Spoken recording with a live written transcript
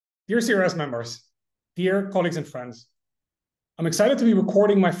Dear CRS members, dear colleagues and friends, I'm excited to be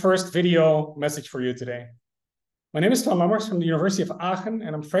recording my first video message for you today. My name is Twan Lammers from the University of Aachen,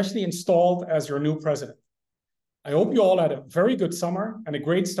 and I'm freshly installed as your new president. I hope you all had a very good summer and a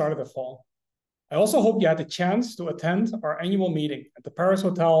great start of the fall. I also hope you had the chance to attend our annual meeting at the Paris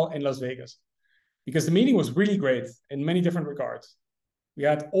Hotel in Las Vegas, because the meeting was really great in many different regards. We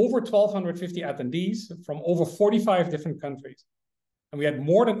had over 1,250 attendees from over 45 different countries. And we had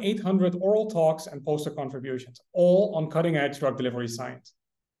more than 800 oral talks and poster contributions, all on cutting-edge drug delivery science.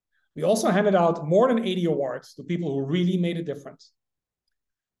 We also handed out more than 80 awards to people who really made a difference.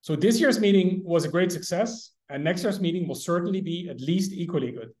 So this year's meeting was a great success, and next year's meeting will certainly be at least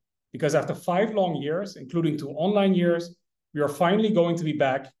equally good, because after 5 long years, including 2 online years, we are finally going to be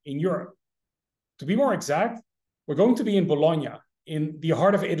back in Europe. To be more exact, we're going to be in Bologna, in the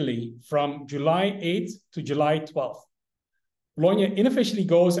heart of Italy, from July 8th to July 12th. Bologna unofficially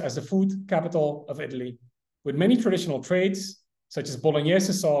goes as the food capital of Italy, with many traditional traits, such as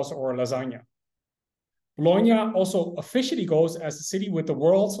Bolognese sauce or lasagna. Bologna also officially goes as the city with the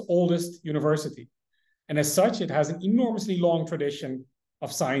world's oldest university, and as such, it has an enormously long tradition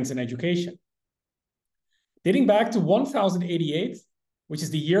of science and education. Dating back to 1088, which is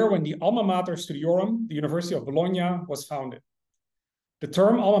the year when the Alma Mater Studiorum, the University of Bologna, was founded. The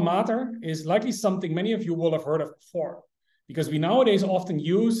term alma mater is likely something many of you will have heard of before, because we nowadays often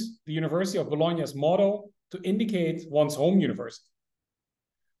use the University of Bologna's motto to indicate one's home university.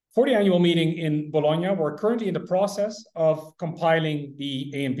 For the annual meeting in Bologna, we're currently in the process of compiling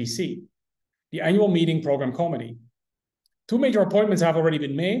the AMPC, the Annual Meeting Program Committee. 2 major appointments have already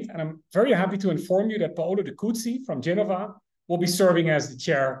been made, and I'm very happy to inform you that Paolo De Cuzzi from Genova will be serving as the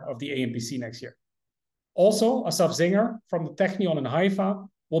chair of the AMPC next year. Also, Asaf Zinger from the Technion in Haifa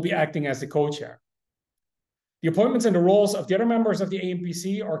will be acting as the co-chair. The appointments and the roles of the other members of the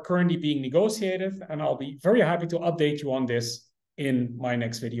AMPC are currently being negotiated, and I'll be very happy to update you on this in my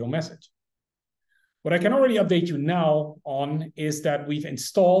next video message. What I can already update you now on is that we've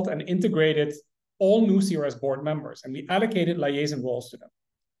installed and integrated all new CRS board members, and we allocated liaison roles to them.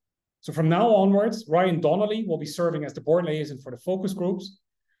 So from now onwards, Ryan Donnelly will be serving as the board liaison for the focus groups.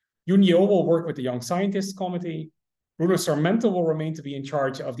 Yoon Yeo will work with the Young Scientists Committee. Bruno Sarmento will remain to be in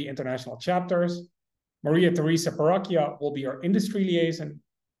charge of the international chapters. Maria Teresa Paracchia will be our industry liaison.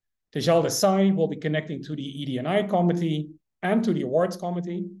 Tejal Desai will be connecting to the ED&I committee and to the awards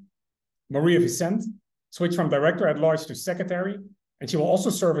committee. Maria Vicente switched from director at large to secretary, and she will also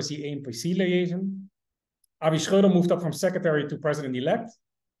serve as the AMPC liaison. Avi Schröder moved up from secretary to president-elect,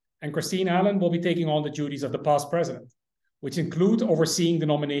 and Christine Allen will be taking on the duties of the past president, which include overseeing the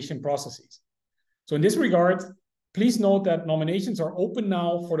nomination processes. So in this regard, please note that nominations are open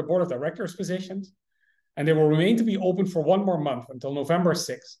now for the board of directors positions, and they will remain to be open for 1 more month until November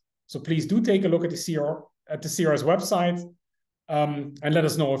 6th. So please do take a look at the CRS website and let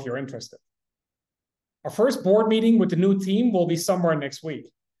us know if you're interested. Our first board meeting with the new team will be somewhere next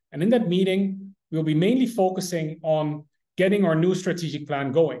week. And in that meeting, we'll be mainly focusing on getting our new strategic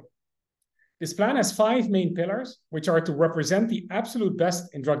plan going. This plan has 5 main pillars, which are to represent the absolute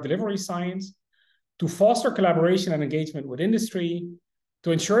best in drug delivery science, to foster collaboration and engagement with industry,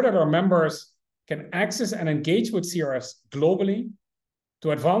 to ensure that our members can access and engage with CRS globally,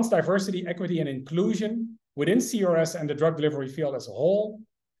 to advance diversity, equity, and inclusion within CRS and the drug delivery field as a whole,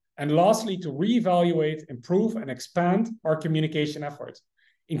 and lastly, to reevaluate, improve, and expand our communication efforts,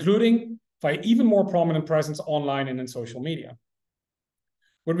 including via even more prominent presence online and in social media.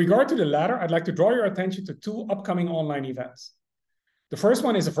 With regard to the latter, I'd like to draw your attention to 2 upcoming online events. The first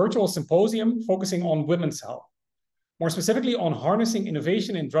one is a virtual symposium focusing on women's health, more specifically on harnessing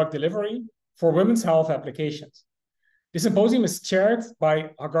innovation in drug delivery for women's health applications. This symposium is chaired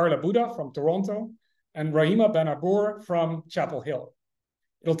by Hagar Labuda from Toronto and Rahima Ben-Abour from Chapel Hill.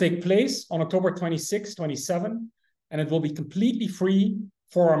 It'll take place on October 26, 27, and it will be completely free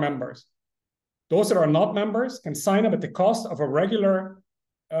for our members. Those that are not members can sign up at the cost of a regular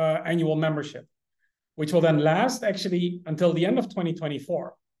annual membership, which will then last actually until the end of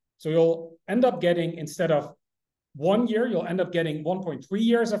 2024. So you'll end up getting, instead of 1 year, you'll end up getting 1.3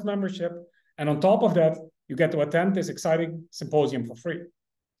 years of membership. And on top of that, you get to attend this exciting symposium for free.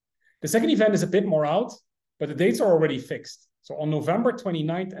 The second event is a bit more out, but the dates are already fixed. So on November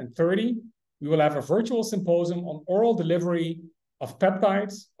 29th and 30, we will have a virtual symposium on oral delivery of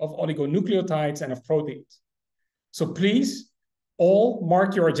peptides, of oligonucleotides, and of proteins. So please all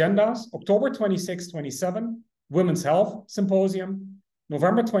mark your agendas. October 26, 27, Women's Health Symposium.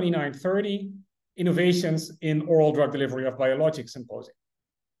 November 29, 30, Innovations in Oral Drug Delivery of Biologics Symposium.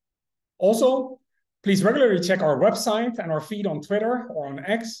 Also, please regularly check our website and our feed on Twitter or on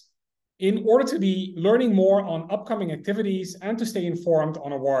X in order to be learning more on upcoming activities and to stay informed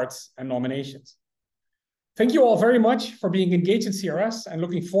on awards and nominations. Thank you all very much for being engaged in CRS and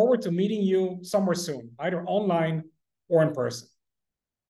looking forward to meeting you somewhere soon, either online or in person.